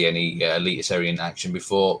do see any Eliteserien action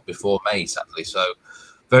before May, sadly. So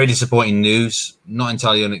very disappointing news, not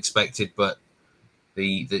entirely unexpected, but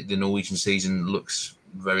the Norwegian season looks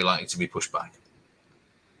very likely to be pushed back.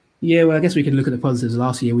 Yeah, well, I guess we can look at the positives.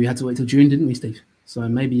 Last year we had to wait till June, didn't we, Steve? So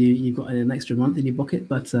maybe you've got an extra month in your pocket,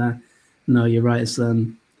 but no, you're right. It's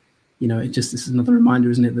this is another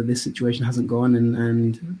reminder, isn't it, that this situation hasn't gone,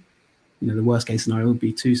 and the worst case scenario would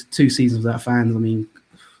be two seasons without fans. I mean,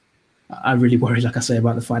 I really worry, like I say,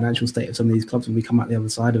 about the financial state of some of these clubs when we come out the other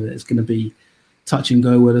side of it. It's going to be touch and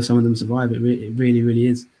go whether some of them survive. It really, really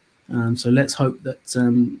is. So let's hope that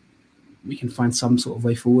we can find some sort of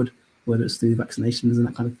way forward, whether it's through vaccinations and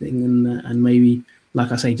that kind of thing, and maybe,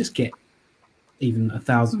 like I say, just get even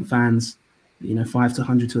 1,000 fans,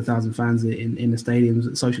 500 to 1,000 fans in the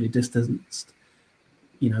stadiums, socially distanced,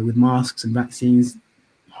 with masks and vaccines.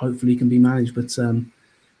 Hopefully, can be managed. But in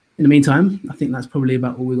the meantime, I think that's probably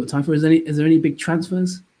about all we've got time for. Is there any big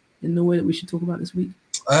transfers in Norway that we should talk about this week?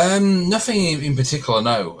 Nothing in particular,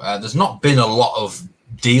 no. There's not been a lot of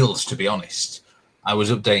deals, to be honest. I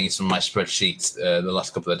was updating some of my spreadsheets the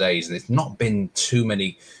last couple of days, and it's not been too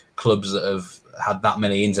many clubs that have had that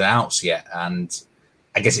many ins and outs yet. And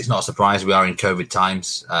I guess it's not a surprise we are in COVID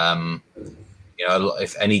times.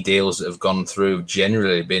 If any deals that have gone through have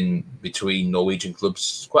generally been between Norwegian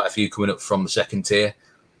clubs, quite a few coming up from the second tier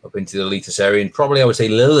up into the Elites area. And probably I would say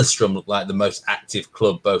Lillestrøm look like the most active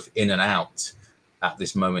club, both in and out at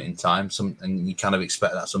this moment in time. And you kind of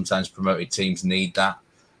expect that sometimes promoted teams need that.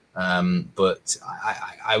 But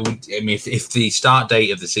I would, if the start date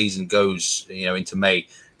of the season goes, into May,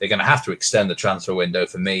 they're going to have to extend the transfer window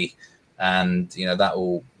for me. And, that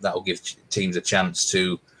will give teams a chance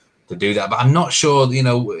to do that. But I'm not sure,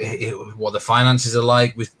 what the finances are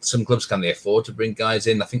like with some clubs. Can they afford to bring guys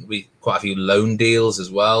in? I think there'll be quite a few loan deals as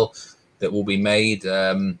well that will be made.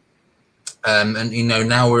 And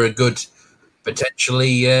now we're a good,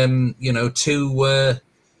 potentially,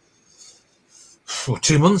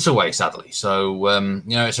 2 months away, sadly. So,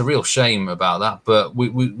 it's a real shame about that. But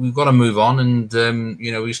we've got to move on, and,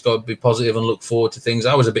 we've just got to be positive and look forward to things.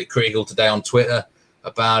 I was a bit critical today on Twitter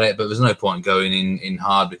about it, but there's no point going in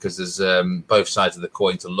hard because there's both sides of the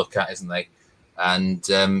coin to look at, isn't there? And,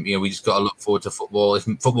 we just got to look forward to football. If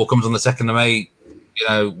football comes on the 2nd of May,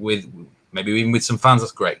 with maybe even with some fans,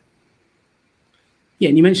 that's great. Yeah,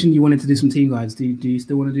 and you mentioned you wanted to do some team guides. Do you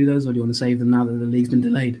still want to do those, or do you want to save them now that the league's been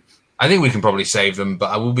delayed? I think we can probably save them, but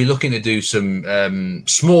I will be looking to do some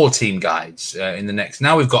small team guides in the next.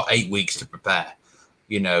 Now we've got 8 weeks to prepare.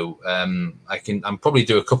 I'm probably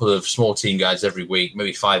do a couple of small team guides every week,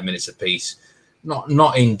 maybe 5 minutes a piece.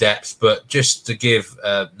 Not in depth, but just to give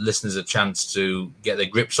listeners a chance to get their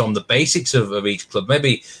grips on the basics of each club.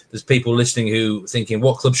 Maybe there's people listening who thinking,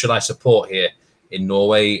 what club should I support here in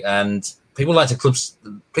Norway? And people like to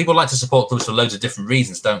support clubs for loads of different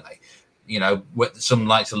reasons, don't they? Some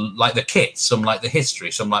like the kit, some like the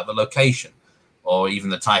history, some like the location, or even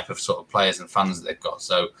the type of sort of players and fans that they've got.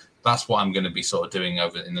 So that's what I'm going to be sort of doing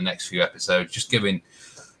over in the next few episodes, just giving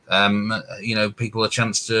people a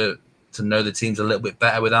chance to know the teams a little bit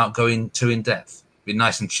better without going too in depth. Be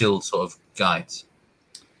nice and chilled sort of guides.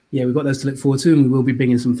 Yeah, we've got those to look forward to, and we will be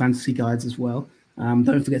bringing some fantasy guides as well.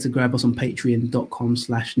 Don't forget to grab us on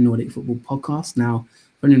patreon.com/Nordic Football Podcast. Now,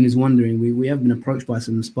 for anyone who's wondering, we have been approached by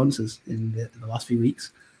some sponsors in the last few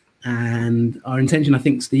weeks. And our intention,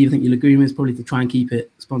 Steve, I think you'll agree with me, is probably to try and keep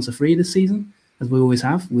it sponsor-free this season, as we always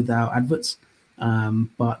have with our adverts.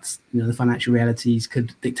 But, the financial realities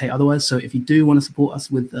could dictate otherwise. So if you do want to support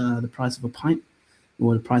us with the price of a pint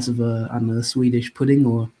or the price of a Swedish pudding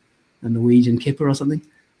or a Norwegian kipper or something,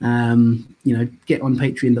 get on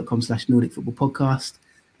patreon.com/Nordic Football Podcast.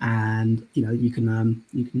 And, you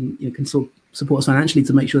can support us financially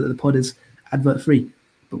to make sure that the pod is advert free,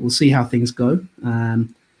 but we'll see how things go.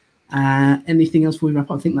 Anything else before we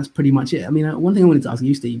wrap up? I think that's pretty much it. One thing I wanted to ask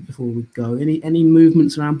you, Steve, before we go, any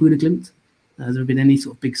movements around Bodø/Glimt? Has there been any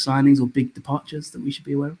sort of big signings or big departures that we should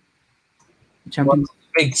be aware of? Champions? Well,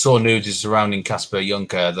 big sort of news is surrounding Kasper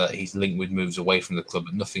Junker that he's linked with moves away from the club,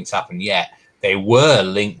 but nothing's happened yet. They were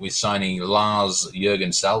linked with signing Lars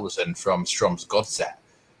Jørgen Salvesen from Strømsgodset,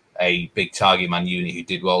 a big target man unit who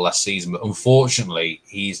did well last season, but unfortunately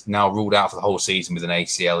he's now ruled out for the whole season with an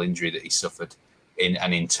ACL injury that he suffered in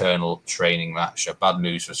an internal training match. Bad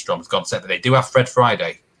news for Strømsgodset, but they do have Fred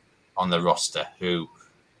Friday on the roster who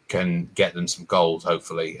can get them some goals,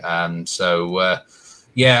 hopefully. I just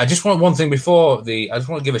want one thing before I just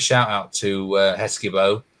want to give a shout out to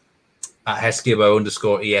Heskebo at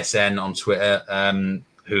Heskebo_ESN on Twitter,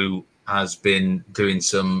 who has been doing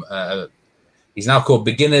some he's now called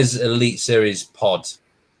Beginners Elite Series Pod.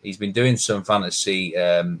 He's been doing some fantasy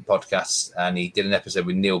podcasts, and he did an episode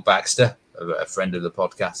with Neil Baxter, a friend of the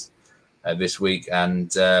podcast, this week,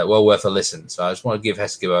 and well worth a listen. So I just want to give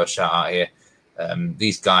Heskebo a shout out here.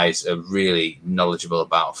 These guys are really knowledgeable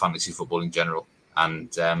about fantasy football in general, and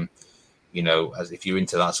as if you're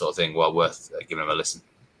into that sort of thing, well worth giving them a listen.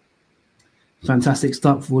 Fantastic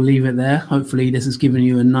stuff. We'll leave it there. Hopefully, this has given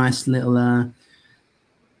you a nice little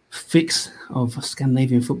fix of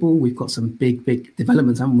Scandinavian football. We've got some big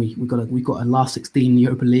developments, haven't we? We've got a last 16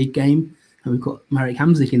 Europa League game, and we've got Marek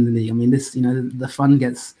Hamsik in the league. This, the fun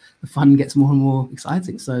gets more and more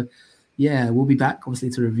exciting. So, yeah, we'll be back obviously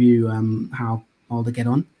to review how they get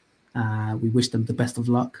on. We wish them the best of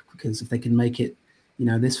luck, because if they can make it,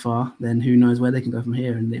 this far, then who knows where they can go from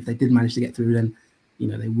here. And if they did manage to get through, then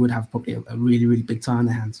they would have probably a really, really big tie in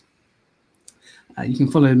their hands. You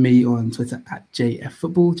can follow me on Twitter at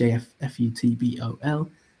JFFootball, JFFUTBOL,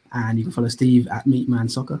 and you can follow Steve at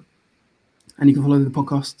MeatmanSoccer. And you can follow the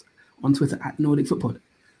podcast on Twitter at Nordic Footpod.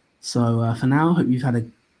 So for now, hope you've had a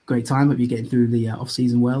great time. Hope you're getting through the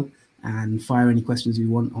off-season well. and fire any questions you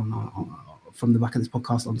want from the back of this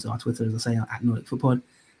podcast onto our Twitter, as I say, at Nordic Footpod.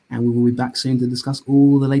 And we will be back soon to discuss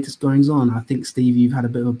all the latest goings on. I think, Steve, you've had a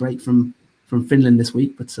bit of a break from Finland this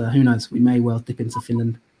week, but who knows? We may well dip into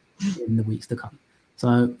Finland in the weeks to come.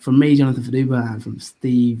 So from me, Jonathan Faduba, and from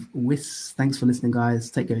Steve Wyss, thanks for listening,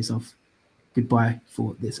 guys. Take care of yourself. Goodbye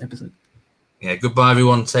for this episode. Yeah, goodbye,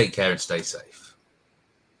 everyone. Take care and stay safe.